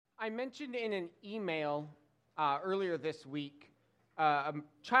I mentioned in an email earlier this week a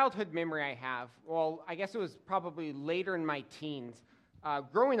childhood memory I have. Well, I guess it was probably later in my teens,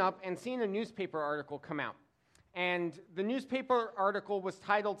 growing up and seeing a newspaper article come out. And the newspaper article was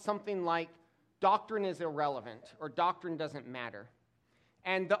titled something like, "Doctrine is irrelevant," or "Doctrine doesn't matter."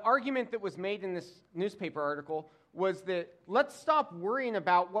 And the argument that was made in this newspaper article was that let's stop worrying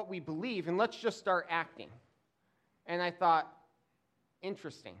about what we believe and let's just start acting. And I thought,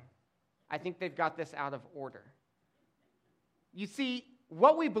 interesting. I think they've got this out of order. You see,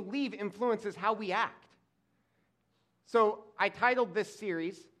 what we believe influences how we act. So I titled this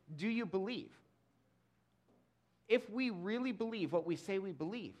series, "Do You Believe?" If we really believe what we say we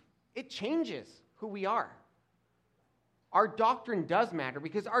believe, it changes who we are. Our doctrine does matter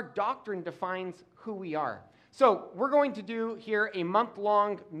because our doctrine defines who we are. So we're going to do here a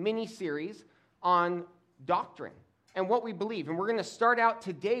month-long mini-series on doctrine and what we believe. And we're going to start out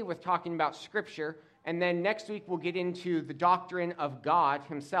today with talking about Scripture, and then next week we'll get into the doctrine of God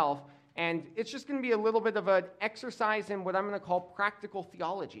himself. And it's just going to be a little bit of an exercise in what I'm going to call practical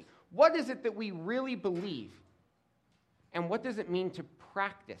theology. What is it that we really believe? And what does it mean to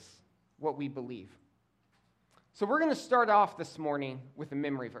practice what we believe? So we're going to start off this morning with a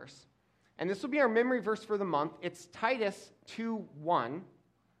memory verse. And this will be our memory verse for the month. It's Titus 2:1.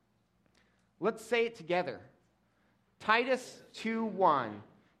 Let's say it together. Titus 2:1.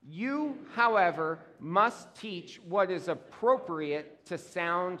 You, however, must teach what is appropriate to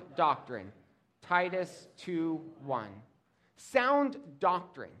sound doctrine. Titus 2:1. Sound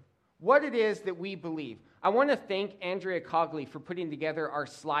doctrine. What it is that we believe. I want to thank Andrea Cogley for putting together our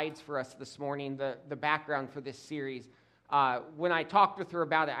slides for us this morning, the background for this series. When I talked with her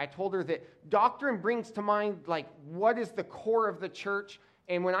about it, I told her that doctrine brings to mind, like, what is the core of the church?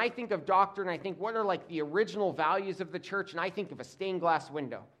 And when I think of doctrine, I think, what are, like, the original values of the church? And I think of a stained glass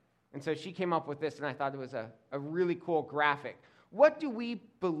window. And so she came up with this, and I thought it was a really cool graphic. What do we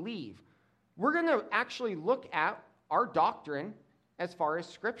believe? We're going to actually look at our doctrine as far as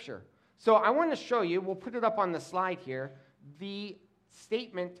Scripture. So I want to show you, we'll put it up on the slide here, the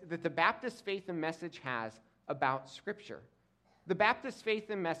statement that the Baptist Faith and Message has about Scripture. The Baptist Faith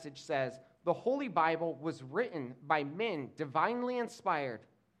and Message says, "The Holy Bible was written by men divinely inspired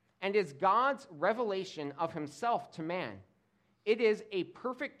and is God's revelation of himself to man. It is a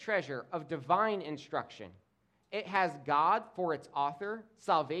perfect treasure of divine instruction. It has God for its author,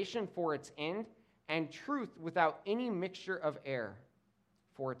 salvation for its end, and truth without any mixture of error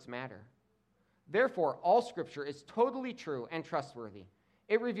for its matter. Therefore, all Scripture is totally true and trustworthy.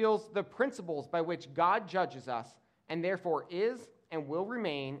 It reveals the principles by which God judges us, and therefore is and will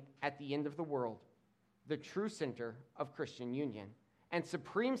remain at the end of the world, the true center of Christian union, and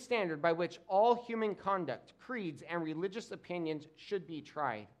supreme standard by which all human conduct, creeds, and religious opinions should be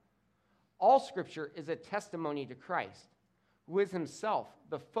tried. All Scripture is a testimony to Christ, who is himself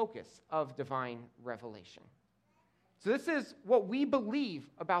the focus of divine revelation." So this is what we believe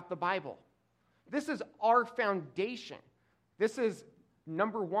about the Bible. This is our foundation. This is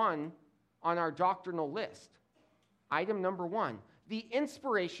number one on our doctrinal list. Item number one, the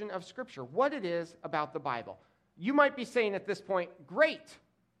inspiration of Scripture, what it is about the Bible. You might be saying at this point, great,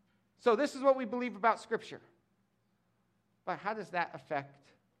 so this is what we believe about Scripture. But how does that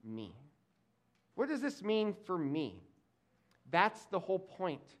affect me? What does this mean for me? That's the whole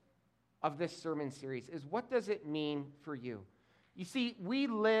point of this sermon series, is what does it mean for you? You see, we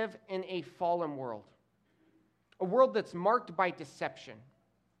live in a fallen world, a world that's marked by deception.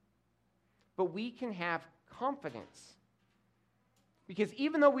 But we can have confidence, because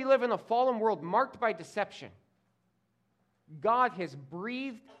even though we live in a fallen world marked by deception, God has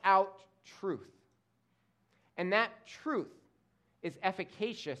breathed out truth. And that truth is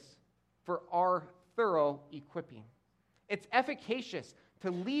efficacious for our thorough equipping. It's efficacious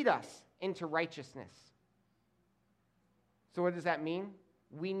to lead us into righteousness. So what does that mean?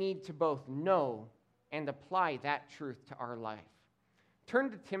 We need to both know and apply that truth to our life. Turn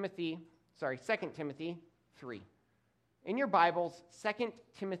to 2 Timothy 3. In your Bibles, 2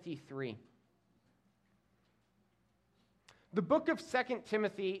 Timothy 3. The book of 2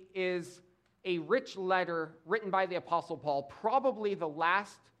 Timothy is a rich letter written by the Apostle Paul, probably the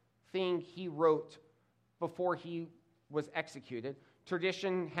last thing he wrote before he was executed.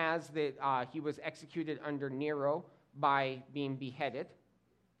 Tradition has that he was executed under Nero by being beheaded.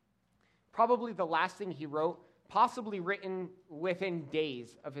 Probably the last thing he wrote, possibly written within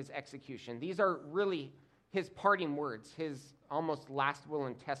days of his execution. These are really his parting words, his almost last will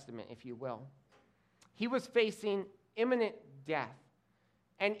and testament, if you will. He was facing imminent death.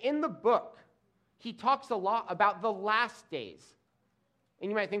 And in the book, he talks a lot about the last days.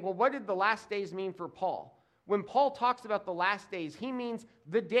 And you might think, well, what did the last days mean for Paul? When Paul talks about the last days, he means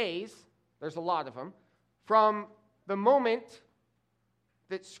the days, there's a lot of them, from the moment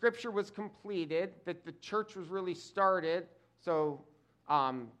that Scripture was completed, that the church was really started. So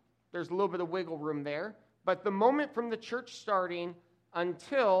there's a little bit of wiggle room there. But the moment from the church starting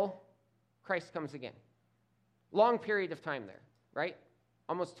until Christ comes again. Long period of time there, right?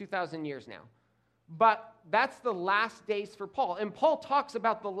 Almost 2,000 years now. But that's the last days for Paul. And Paul talks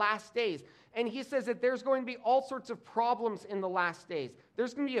about the last days. And he says that there's going to be all sorts of problems in the last days.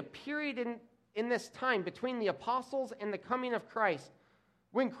 There's going to be a period in this time between the apostles and the coming of Christ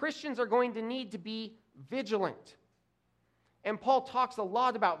when Christians are going to need to be vigilant. And Paul talks a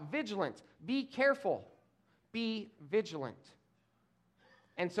lot about vigilance. Be careful. Be vigilant.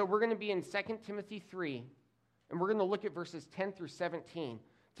 And so we're going to be in 2 Timothy 3, and we're going to look at verses 10 through 17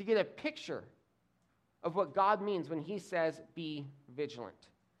 to get a picture of what God means when he says, be vigilant.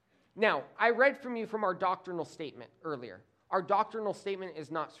 Now, I read from our doctrinal statement earlier. Our doctrinal statement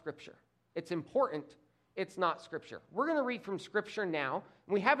is not Scripture. It's important. It's not Scripture. We're going to read from Scripture now.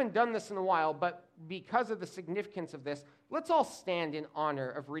 We haven't done this in a while, but because of the significance of this, let's all stand in honor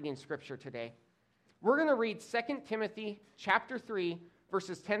of reading Scripture today. We're going to read 2 Timothy chapter 3,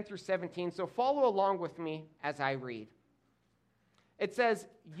 verses 10 through 17, so follow along with me as I read. It says,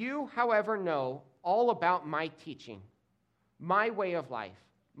 you, however, know all about my teaching, my way of life,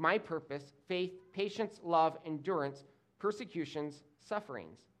 my purpose, faith, patience, love, endurance, persecutions,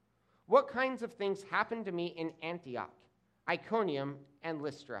 sufferings. What kinds of things happened to me in Antioch, Iconium, and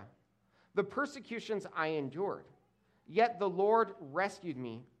Lystra? The persecutions I endured, yet the Lord rescued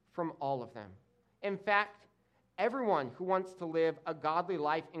me from all of them. In fact, everyone who wants to live a godly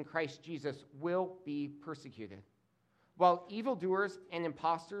life in Christ Jesus will be persecuted, while evildoers and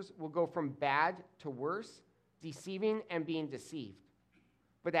impostors will go from bad to worse, deceiving and being deceived.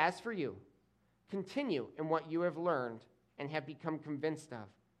 But as for you, continue in what you have learned and have become convinced of,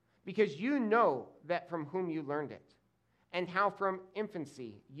 because you know that from whom you learned it, and how from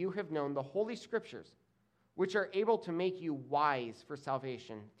infancy you have known the Holy Scriptures, which are able to make you wise for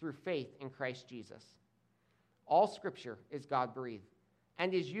salvation through faith in Christ Jesus. All Scripture is God-breathed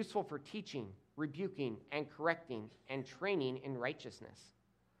and is useful for teaching, rebuking, and correcting, and training in righteousness,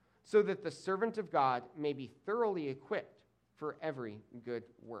 so that the servant of God may be thoroughly equipped for every good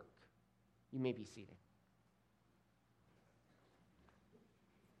work. You may be seated.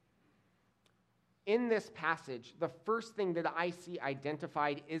 In this passage, the first thing that I see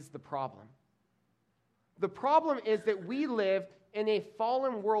identified is the problem. The problem is that we live in a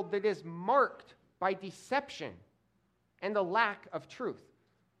fallen world that is marked by deception and a lack of truth.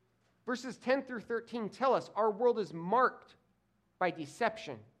 Verses 10 through 13 tell us our world is marked by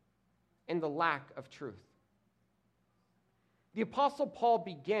deception and the lack of truth. The Apostle Paul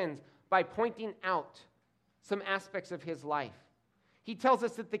begins by pointing out some aspects of his life. He tells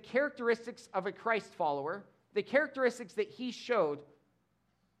us that the characteristics of a Christ follower, the characteristics that he showed,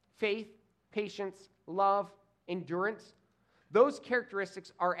 faith, patience, love, endurance, those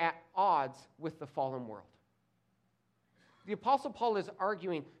characteristics are at odds with the fallen world. The Apostle Paul is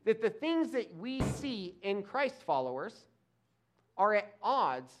arguing that the things that we see in Christ followers are at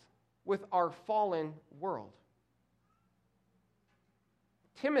odds with our fallen world.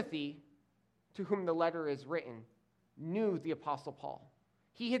 Timothy, to whom the letter is written, knew the Apostle Paul.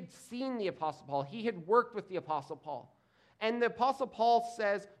 He had seen the Apostle Paul. He had worked with the Apostle Paul. And the Apostle Paul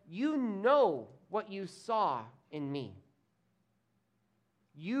says, you know what you saw in me.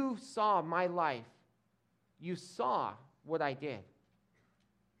 You saw my life. You saw what I did.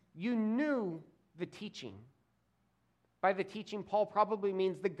 You knew the teaching. By the teaching, Paul probably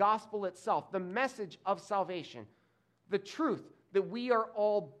means the gospel itself, the message of salvation, the truth that we are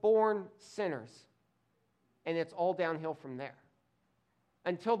all born sinners, and it's all downhill from there.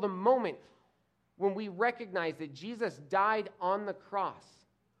 Until the moment when we recognize that Jesus died on the cross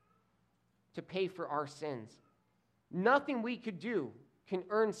to pay for our sins. Nothing we could do can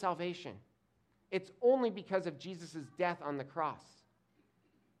earn salvation. It's only because of Jesus' death on the cross.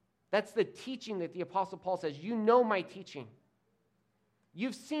 That's the teaching that the Apostle Paul says, you know my teaching.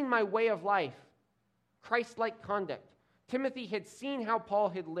 You've seen my way of life, Christ-like conduct. Timothy had seen how Paul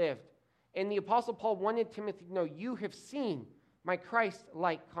had lived, and the Apostle Paul wanted Timothy to know, you have seen my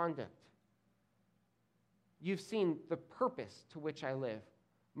Christ-like conduct. You've seen the purpose to which I live,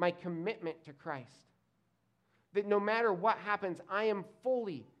 my commitment to Christ. That no matter what happens, I am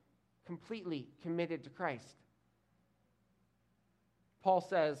fully, completely committed to Christ. Paul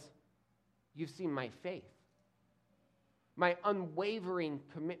says, you've seen my faith, my unwavering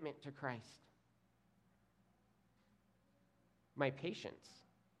commitment to Christ, my patience.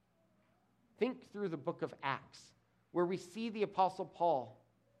 Think through the book of Acts, where we see the Apostle Paul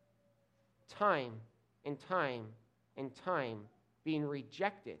time and time and time being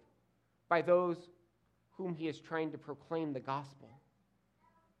rejected by those whom he is trying to proclaim the gospel.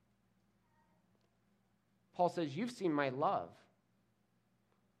 Paul says, you've seen my love,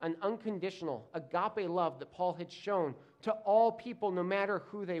 an unconditional, agape love that Paul had shown to all people, no matter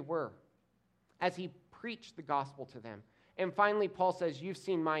who they were, as he preached the gospel to them. And finally, Paul says, you've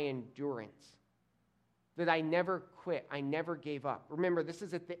seen my endurance, that I never quit, I never gave up. Remember, this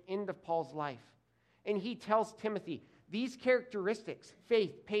is at the end of Paul's life. And he tells Timothy, these characteristics,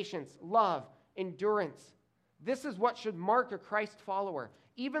 faith, patience, love, endurance, this is what should mark a Christ follower,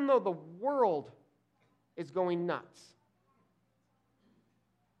 even though the world is going nuts.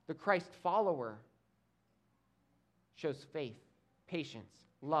 The Christ follower shows faith, patience,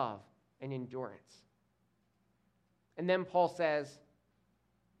 love, and endurance. And then Paul says,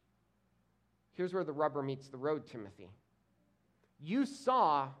 here's where the rubber meets the road, Timothy. You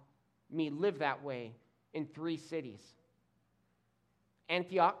saw me live that way in 3 cities: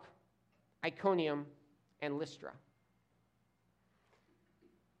 Antioch, Iconium, and Lystra.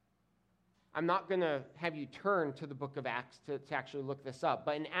 I'm not going to have you turn to the book of Acts to actually look this up,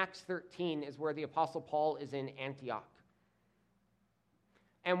 but in Acts 13 is where the Apostle Paul is in Antioch.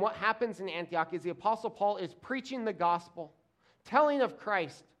 And what happens in Antioch is the Apostle Paul is preaching the gospel, telling of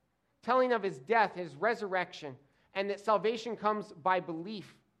Christ, telling of his death, his resurrection, and that salvation comes by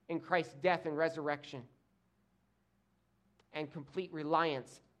belief in Christ's death and resurrection, and complete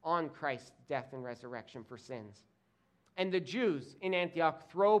reliance on Christ's death and resurrection for sins. And the Jews in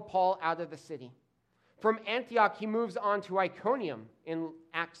Antioch throw Paul out of the city. From Antioch, he moves on to Iconium in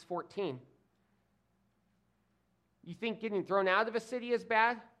Acts 14. You think getting thrown out of a city is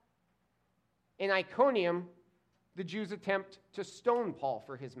bad? In Iconium, the Jews attempt to stone Paul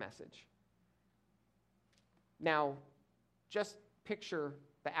for his message. Now, just picture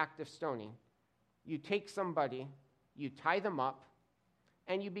the act of stoning. You take somebody, you tie them up,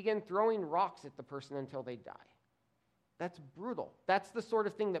 and you begin throwing rocks at the person until they die. That's brutal. That's the sort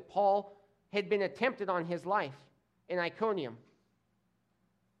of thing that Paul had been attempted on his life in Iconium.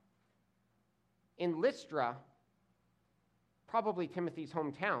 In Lystra, probably Timothy's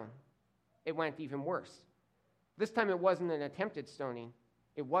hometown, it went even worse. This time it wasn't an attempted stoning,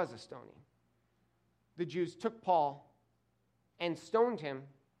 it was a stoning. The Jews took Paul and stoned him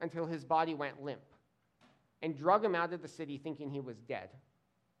until his body went limp, and drug him out of the city thinking he was dead,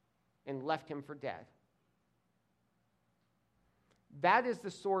 and left him for dead. That is the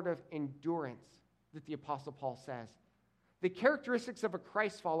sort of endurance that the Apostle Paul says. The characteristics of a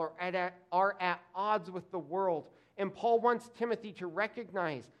Christ follower are at odds with the world. And Paul wants Timothy to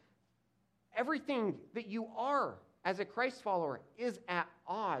recognize everything that you are as a Christ follower is at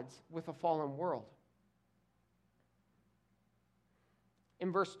odds with a fallen world.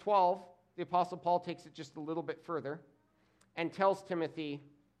 In verse 12, the Apostle Paul takes it just a little bit further and tells Timothy,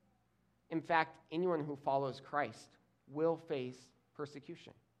 in fact, anyone who follows Christ will face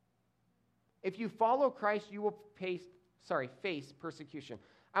persecution. If you follow Christ, you will face persecution.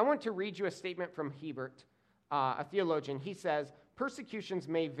 I want to read you a statement from Hebert, a theologian. He says, persecutions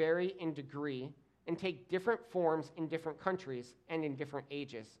may vary in degree and take different forms in different countries and in different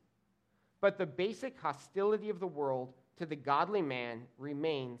ages. But the basic hostility of the world to the godly man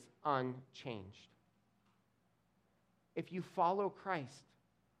remains unchanged. If you follow Christ,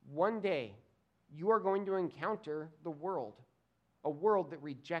 one day you are going to encounter the world, a world that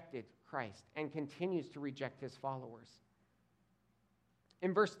rejected Christ and continues to reject his followers.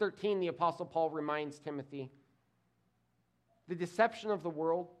 In verse 13, the Apostle Paul reminds Timothy, the deception of the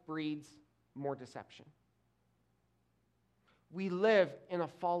world breeds more deception. We live in a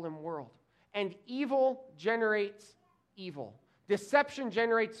fallen world, and evil generates evil. Deception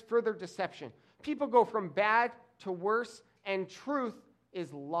generates further deception. People go from bad to worse, and truth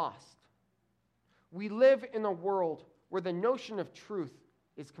is lost. We live in a world where the notion of truth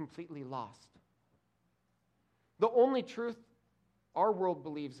is completely lost. The only truth our world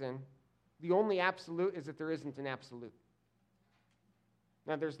believes in, the only absolute, is that there isn't an absolute.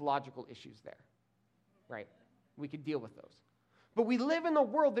 Now, there's logical issues there, right? We could deal with those. But we live in a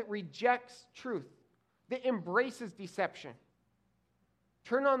world that rejects truth, that embraces deception.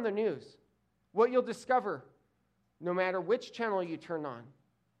 Turn on the news. What you'll discover, no matter which channel you turn on,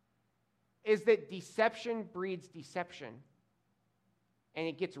 is that deception breeds deception, and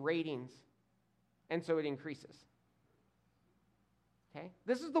it gets ratings, and so it increases. Okay?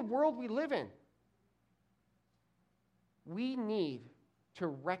 This is the world we live in. We need to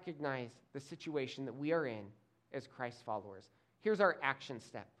recognize the situation that we are in as Christ followers. Here's our action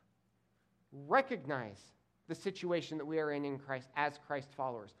step. Recognize the situation that we are in Christ as Christ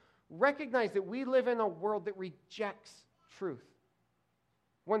followers. Recognize that we live in a world that rejects truth,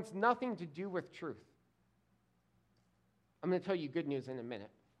 wants nothing to do with truth. I'm going to tell you good news in a minute.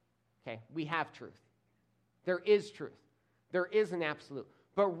 Okay, we have truth. There is truth. There is an absolute.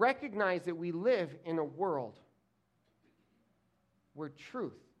 But recognize that we live in a world where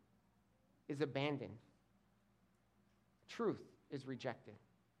truth is abandoned. Truth is rejected.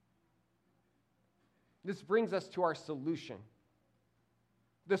 This brings us to our solution.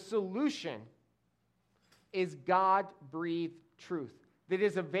 The solution is God-breathed truth that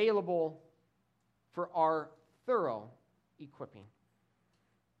is available for our thorough equipping.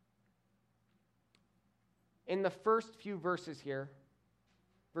 In the first few verses here,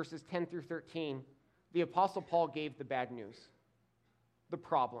 verses 10 through 13, the Apostle Paul gave the bad news, the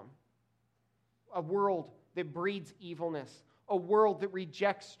problem. A world that breeds evilness, a world that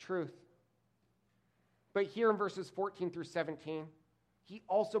rejects truth. But here in verses 14 through 17, he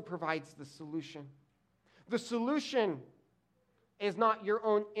also provides the solution. The solution is not your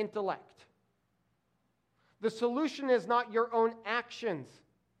own intellect. The solution is not your own actions.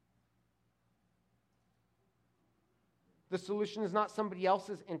 The solution is not somebody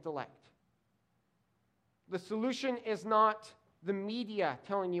else's intellect. The solution is not the media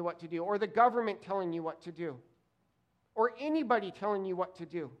telling you what to do, or the government telling you what to do, or anybody telling you what to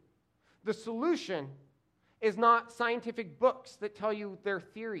do. The solution is not scientific books that tell you their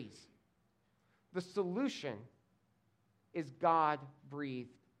theories. The solution is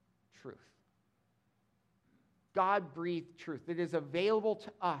God-breathed truth. God-breathed truth that is available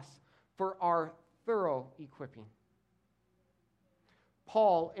to us for our thorough equipping.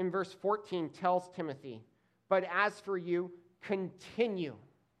 Paul, in verse 14, tells Timothy, "But as for you, continue."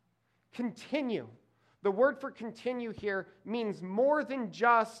 Continue. The word for continue here means more than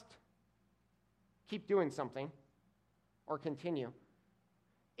just keep doing something or continue.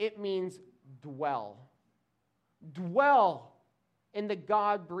 It means dwell. Dwell in the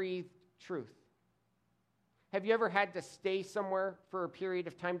God-breathed truth. Have you ever had to stay somewhere for a period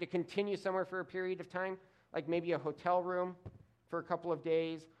of time, to continue somewhere for a period of time? Like maybe a hotel room for a couple of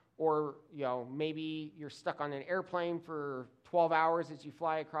days, or maybe you're stuck on an airplane for 12 hours as you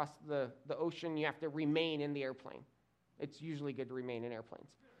fly across the ocean. You have to remain in the airplane. It's usually good to remain in airplanes.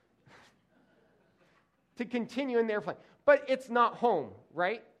 To continue in the airplane. But it's not home,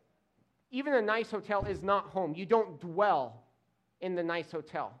 right? Even a nice hotel is not home. You don't dwell in the nice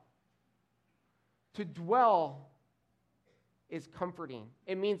hotel. To dwell is comforting.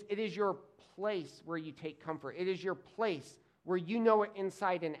 It means it is your place where you take comfort. It is your place where you know it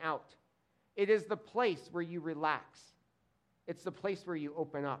inside and out. It is the place where you relax. It's the place where you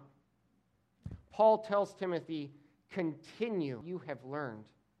open up. Paul tells Timothy, continue, you have learned.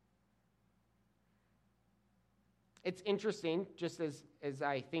 It's interesting, just as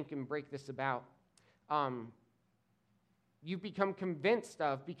I think and break this about, you've become convinced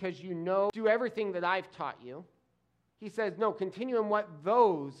of, because you know, do everything that I've taught you. He says, no, continue in what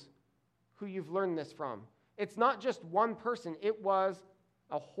those who you've learned this from. It's not just one person. It was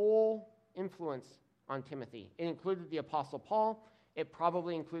a whole influence on Timothy. It included the Apostle Paul. It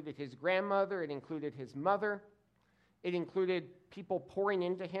probably included his grandmother. It included his mother. It included people pouring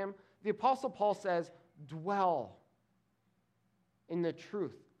into him. The Apostle Paul says, dwell in the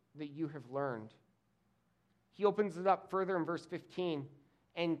truth that you have learned. He opens it up further in verse 15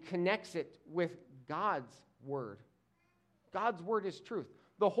 and connects it with God's word. God's word is truth.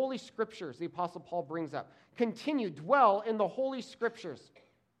 The Holy Scriptures, the Apostle Paul brings up. Continue, dwell in the Holy Scriptures.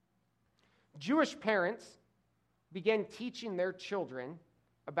 Jewish parents began teaching their children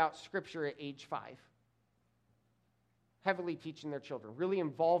about Scripture at age 5. Heavily teaching their children, really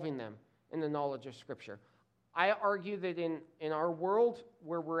involving them in the knowledge of Scripture. I argue that in our world,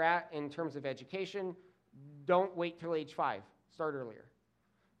 where we're at in terms of education, don't wait till age 5. Start earlier.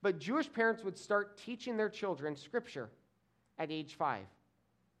 But Jewish parents would start teaching their children Scripture at age 5.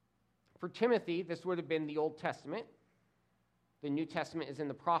 For Timothy, this would have been the Old Testament. The New Testament is in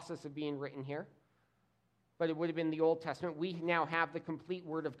the process of being written here. But it would have been the Old Testament. We now have the complete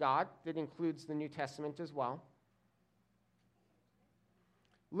Word of God that includes the New Testament as well.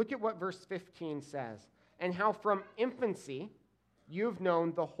 Look at what verse 15 says. And how from infancy you've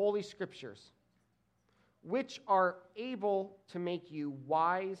known the Holy Scriptures, which are able to make you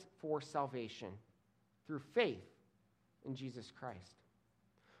wise for salvation through faith in Jesus Christ.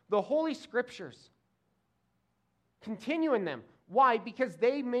 The Holy Scriptures, continue in them. Why? Because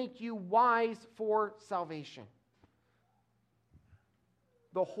they make you wise for salvation.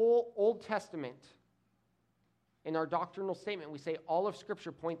 The whole Old Testament In our doctrinal statement, we say all of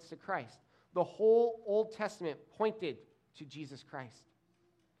Scripture points to Christ. The whole Old Testament pointed to Jesus Christ.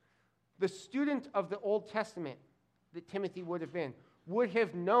 The student of the Old Testament that Timothy would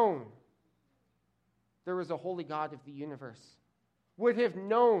have known there was a holy God of the universe, would have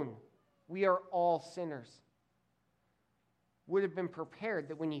known we are all sinners, would have been prepared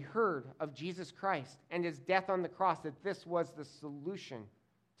that when he heard of Jesus Christ and his death on the cross, that this was the solution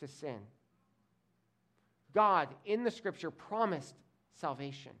to sin. God, in the Scripture, promised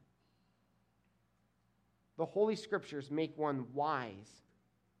salvation. The Holy Scriptures make one wise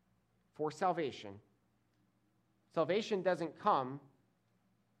for salvation. Salvation doesn't come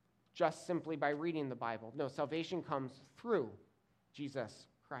just simply by reading the Bible. No, salvation comes through Jesus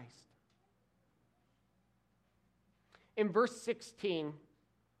Christ. In verse 16,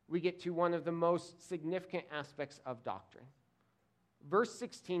 we get to one of the most significant aspects of doctrine. Verse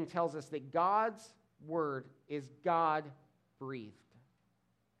 16 tells us that God's word is God-breathed.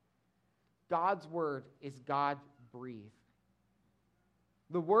 God's word is God-breathed.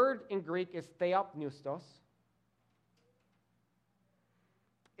 The word in Greek is theopneustos.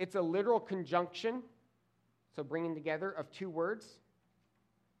 It's a literal conjunction, so bringing together of two words.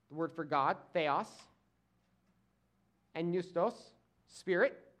 The word for God, theos, and pneustos,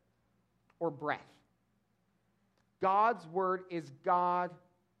 spirit or breath. God's word is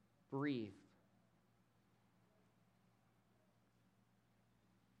God-breathed.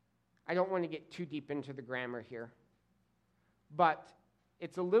 I don't want to get too deep into the grammar here, but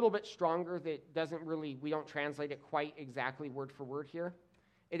it's a little bit stronger that we don't translate it quite exactly word for word here.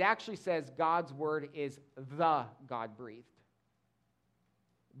 It actually says God's word is the God-breathed.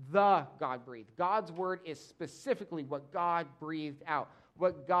 The God-breathed. God's word is specifically what God breathed out,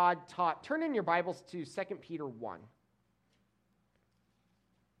 what God taught. Turn in your Bibles to 2 Peter 1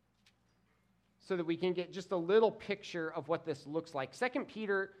 so that we can get just a little picture of what this looks like. 2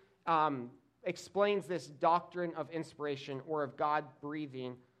 Peter explains this doctrine of inspiration or of God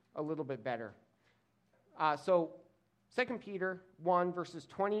breathing a little bit better. So 2 Peter 1 verses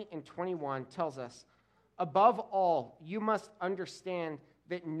 20 and 21 tells us, above all, you must understand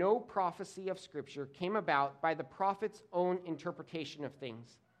that no prophecy of Scripture came about by the prophet's own interpretation of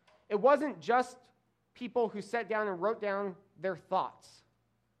things. It wasn't just people who sat down and wrote down their thoughts.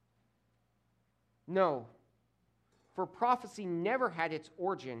 No, for prophecy never had its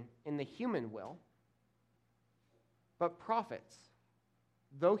origin in the human will, but prophets,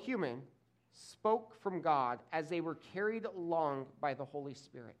 though human, spoke from God as they were carried along by the Holy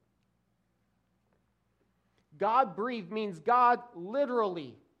Spirit. God-breathed means God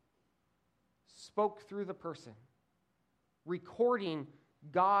literally spoke through the person, recording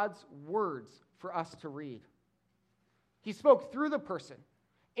God's words for us to read. He spoke through the person.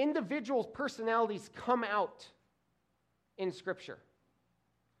 Individuals' personalities come out in Scripture.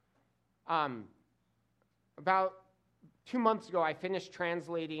 About 2 months ago, I finished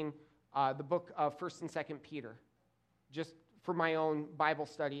translating the book of 1st and 2nd Peter, just for my own Bible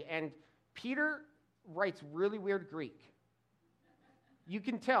study. And Peter writes really weird Greek. You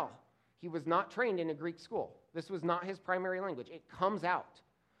can tell he was not trained in a Greek school. This was not his primary language. It comes out.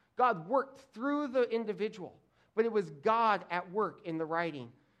 God worked through the individual, but it was God at work in the writing.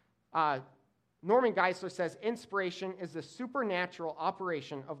 Norman Geisler says, inspiration is the supernatural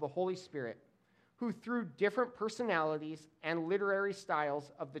operation of the Holy Spirit, who through different personalities and literary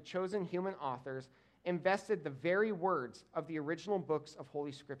styles of the chosen human authors invested the very words of the original books of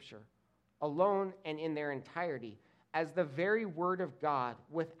Holy Scripture, alone and in their entirety, as the very word of God,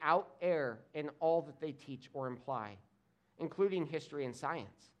 without error in all that they teach or imply, including history and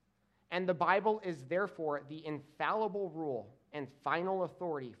science. And the Bible is therefore the infallible rule and final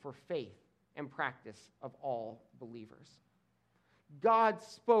authority for faith and practice of all believers. God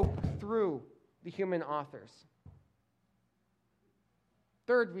spoke through the human authors.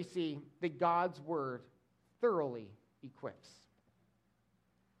 Third, we see that God's word thoroughly equips.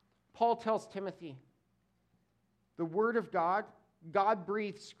 Paul tells Timothy, the word of God,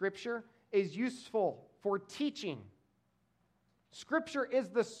 God-breathed Scripture, is useful for teaching. Scripture is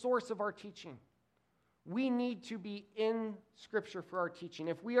the source of our teaching. We need to be in Scripture for our teaching.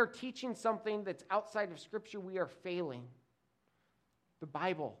 If we are teaching something that's outside of Scripture, we are failing. The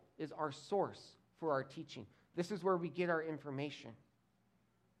Bible is our source for our teaching. This is where we get our information.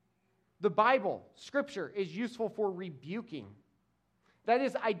 The Bible, Scripture, is useful for rebuking. That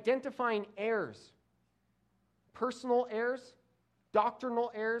is identifying errors, personal errors,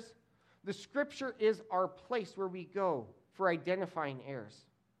 doctrinal errors. The Scripture is our place where we go for identifying errors.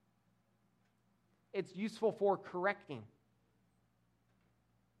 It's useful for correcting.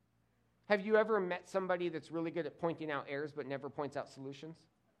 Have you ever met somebody that's really good at pointing out errors but never points out solutions?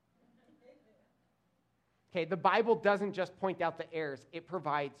 Okay, the Bible doesn't just point out the errors, it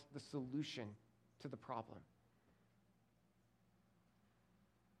provides the solution to the problem.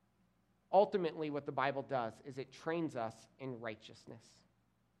 Ultimately, what the Bible does is it trains us in righteousness.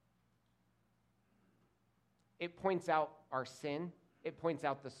 It points out our sin. It points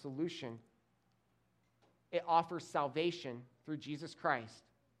out the solution. It offers salvation through Jesus Christ.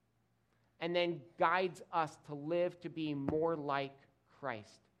 And then guides us to live to be more like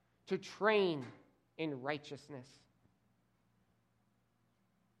Christ, to train in righteousness.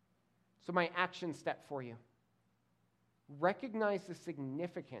 So my action step for you: recognize the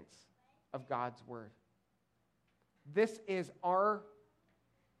significance of God's word. This is our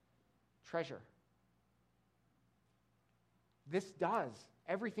treasure. This does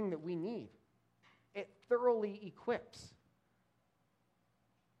everything that we need. It thoroughly equips.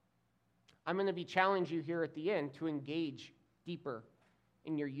 I'm going to be challenging you here at the end to engage deeper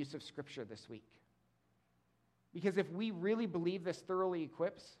in your use of Scripture this week. Because if we really believe this thoroughly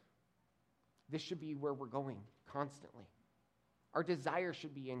equips, this should be where we're going constantly. Our desire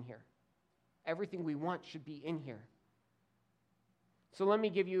should be in here. Everything we want should be in here. So let me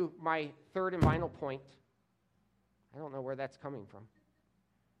give you my third and final point. I don't know where that's coming from.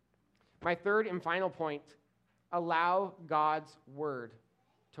 My third and final point: allow God's word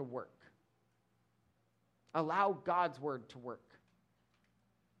to work. Allow God's word to work.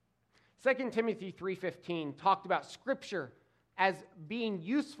 2 Timothy 3:15 talked about Scripture as being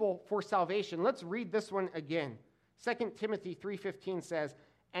useful for salvation. Let's read this one again. 2 Timothy 3:15 says,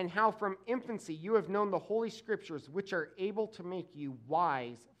 "And how from infancy you have known the Holy Scriptures, which are able to make you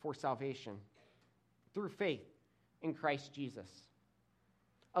wise for salvation through faith in Christ Jesus."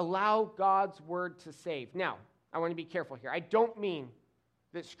 Allow God's word to save. Now, I want to be careful here. I don't mean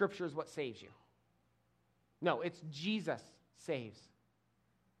that Scripture is what saves you. No, it's Jesus saves.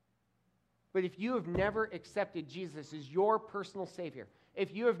 But if you have never accepted Jesus as your personal Savior,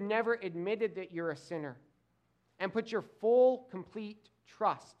 if you have never admitted that you're a sinner and put your full, complete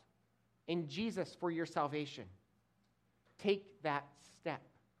trust in Jesus for your salvation, take that step.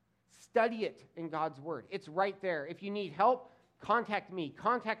 Study it in God's Word. It's right there. If you need help, contact me.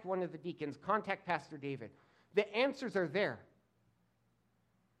 Contact one of the deacons. Contact Pastor David. The answers are there.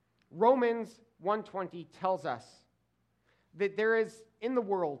 Romans 1:20 tells us that there is in the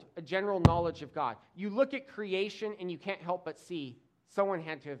world a general knowledge of God. You look at creation and you can't help but see someone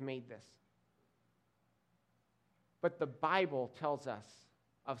had to have made this. But the Bible tells us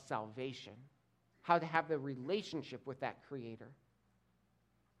of salvation, how to have the relationship with that Creator.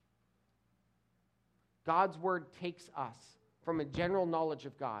 God's word takes us from a general knowledge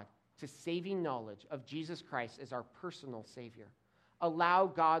of God to saving knowledge of Jesus Christ as our personal Savior. Allow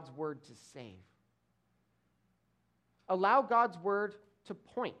God's word to save. Allow God's word to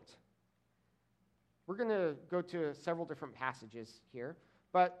point. We're going to go to several different passages here,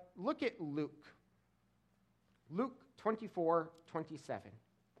 but look at Luke. Luke 24:27.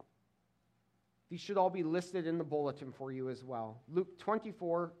 These should all be listed in the bulletin for you as well. Luke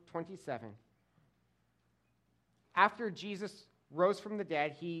 24:27. After Jesus rose from the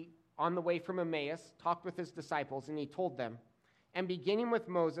dead, he, on the way from Emmaus, talked with his disciples, and he told them, and beginning with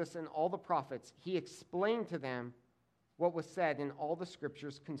Moses and all the prophets, he explained to them what was said in all the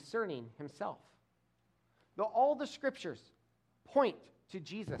scriptures concerning himself. All the scriptures point to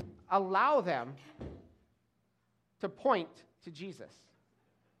Jesus. Allow them to point to Jesus.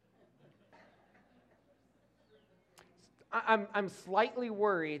 I'm slightly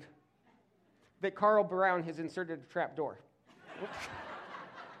worried that Carl Brown has inserted a trap door.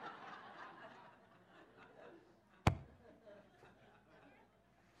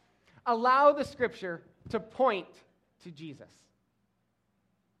 Allow the scripture to point to Jesus.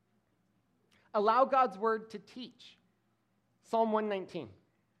 Allow God's word to teach. Psalm 119.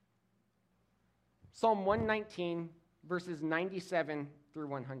 Psalm 119, verses 97 through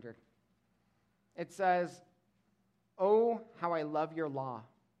 100. It says, "Oh, how I love your law.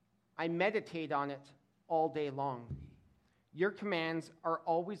 I meditate on it all day long. Your commands are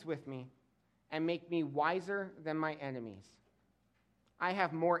always with me and make me wiser than my enemies. I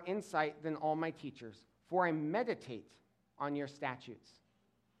have more insight than all my teachers, for I meditate on your statutes.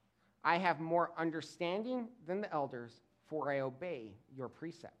 I have more understanding than the elders, for I obey your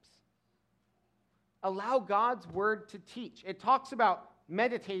precepts." Allow God's word to teach. It talks about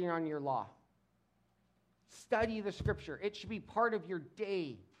meditating on your law. Study the scripture. It should be part of your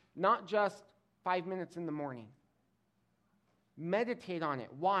day, not just 5 minutes in the morning. Meditate on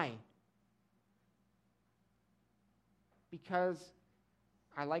it. Why? Because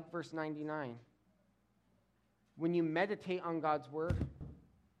I like verse 99. When you meditate on God's word,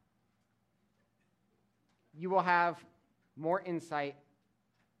 you will have more insight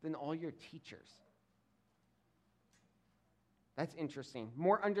than all your teachers. That's interesting.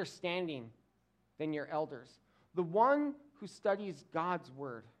 More understanding than your elders. The one who studies God's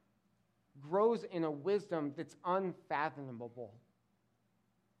word grows in a wisdom that's unfathomable.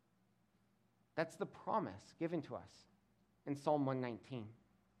 That's the promise given to us in Psalm 119.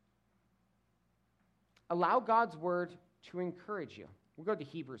 Allow God's word to encourage you. We'll go to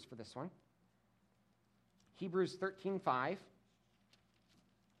Hebrews for this one. Hebrews 13:5.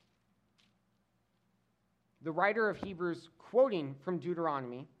 The writer of Hebrews, quoting from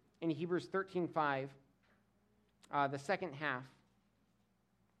Deuteronomy in Hebrews 13:5, the second half,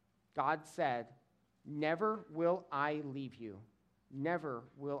 God said, "Never will I leave you, never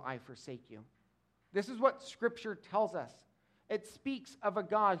will I forsake you." This is what Scripture tells us. It speaks of a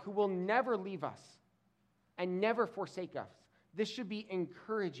God who will never leave us and never forsake us. This should be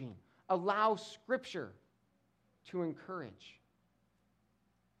encouraging. Allow Scripture to encourage.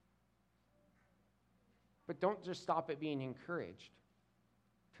 But don't just stop at being encouraged.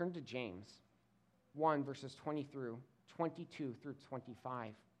 Turn to James 1, verses 22 through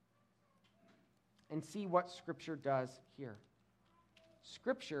 25. And see what Scripture does here.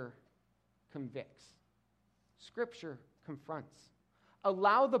 Scripture convicts. Scripture confronts.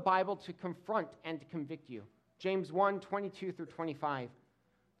 Allow the Bible to confront and to convict you. James 1, 22 through 25.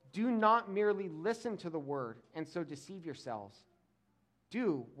 Do not merely listen to the word and so deceive yourselves.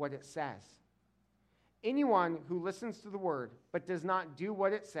 Do what it says. Anyone who listens to the word but does not do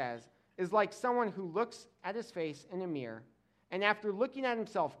what it says is like someone who looks at his face in a mirror and after looking at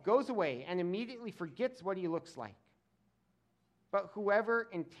himself goes away and immediately forgets what he looks like. But whoever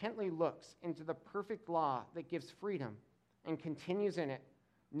intently looks into the perfect law that gives freedom and continues in it,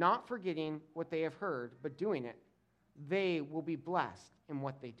 not forgetting what they have heard, but doing it, they will be blessed in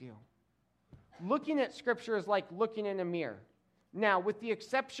what they do. Looking at Scripture is like looking in a mirror. Now, with the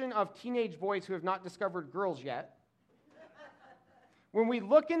exception of teenage boys who have not discovered girls yet, when we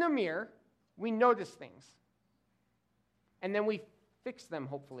look in a mirror, we notice things. And then we fix them,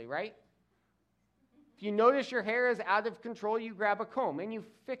 hopefully, right? If you notice your hair is out of control, you grab a comb and you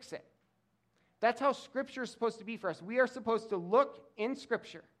fix it. That's how Scripture is supposed to be for us. We are supposed to look in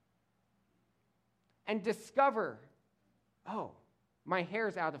Scripture and discover, oh, my hair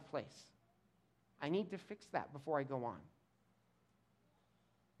is out of place. I need to fix that before I go on.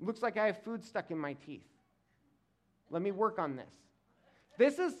 Looks like I have food stuck in my teeth. Let me work on this.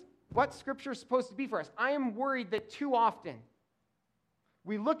 This is what Scripture is supposed to be for us. I am worried that too often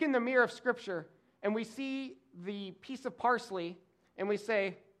we look in the mirror of Scripture and we see the piece of parsley and we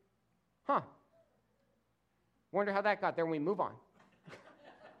say, wonder how that got there, and we move on.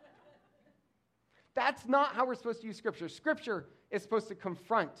 That's not how we're supposed to use Scripture. Scripture is supposed to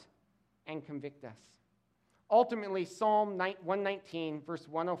confront and convict us. Ultimately, Psalm 119, verse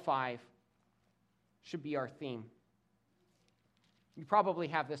 105 should be our theme. You probably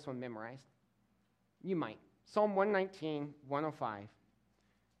have this one memorized. You might. Psalm 119, 105.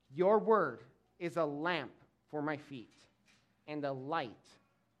 Your word is a lamp for my feet and a light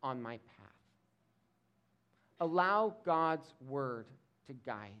on my path. Allow God's word to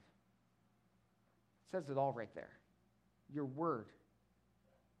guide. It says it all right there. Your word.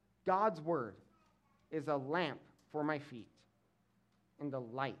 God's word is a lamp for my feet and a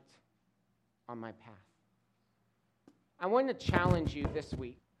light on my path. I want to challenge you this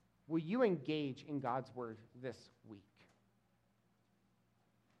week. Will you engage in God's word this week?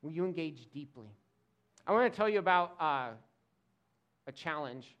 Will you engage deeply? I want to tell you about a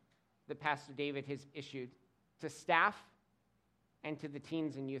challenge that Pastor David has issued to staff and to the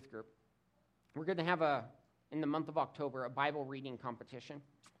teens and youth group. We're going to have in the month of October, a Bible reading competition.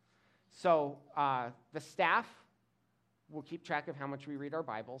 So the staff will keep track of how much we read our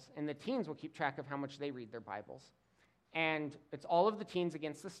Bibles, and the teens will keep track of how much they read their Bibles. And it's all of the teens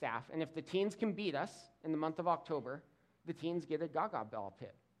against the staff, and if the teens can beat us in the month of October, the teens get a Gaga ball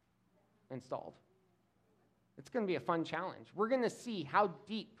pit installed. It's going to be a fun challenge. We're going to see how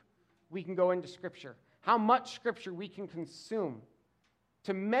deep we can go into Scripture, how much Scripture we can consume,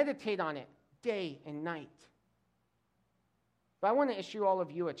 to meditate on it day and night. But I want to issue all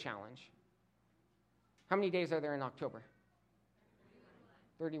of you a challenge. How many days are there in October?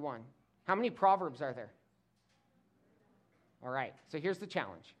 31. How many Proverbs are there? All right, so here's the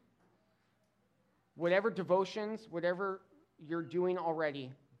challenge. Whatever devotions, whatever you're doing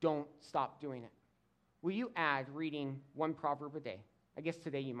already, don't stop doing it. Will you add reading one proverb a day? I guess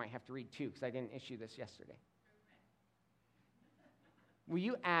today you might have to read two because I didn't issue this yesterday. will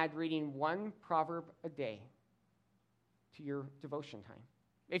you add reading one proverb a day to your devotion time?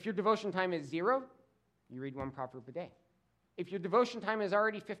 If your devotion time is 0, you read one proverb a day. If your devotion time is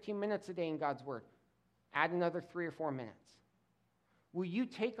already 15 minutes a day in God's Word, add another 3 or 4 minutes. Will you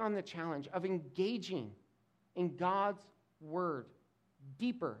take on the challenge of engaging in God's Word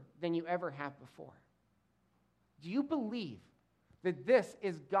deeper than you ever have before? Do you believe that this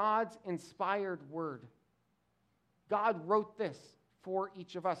is God's inspired Word? God wrote this for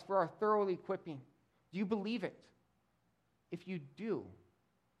each of us, for our thorough equipping. Do you believe it? If you do,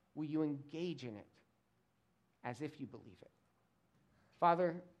 will you engage in it as if you believe it?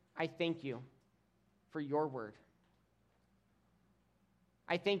 Father, I thank you for your Word.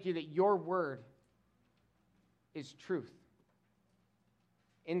 I thank you that your Word is truth,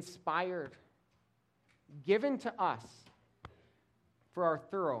 inspired, given to us for our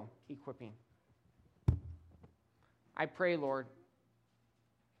thorough equipping. I pray, Lord,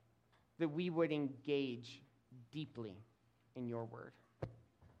 that we would engage deeply in your Word.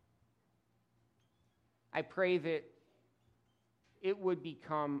 I pray that it would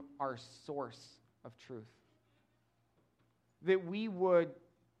become our source of truth, that we would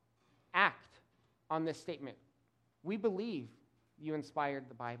act on this statement. We believe you inspired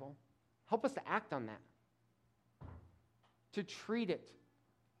the Bible. Help us to act on that, to treat it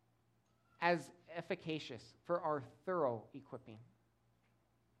as efficacious for our thorough equipping.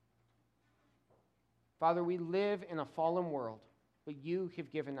 Father, we live in a fallen world, but you have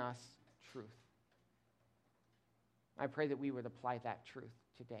given us truth. I pray that we would apply that truth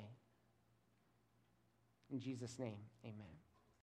today. In Jesus' name, amen.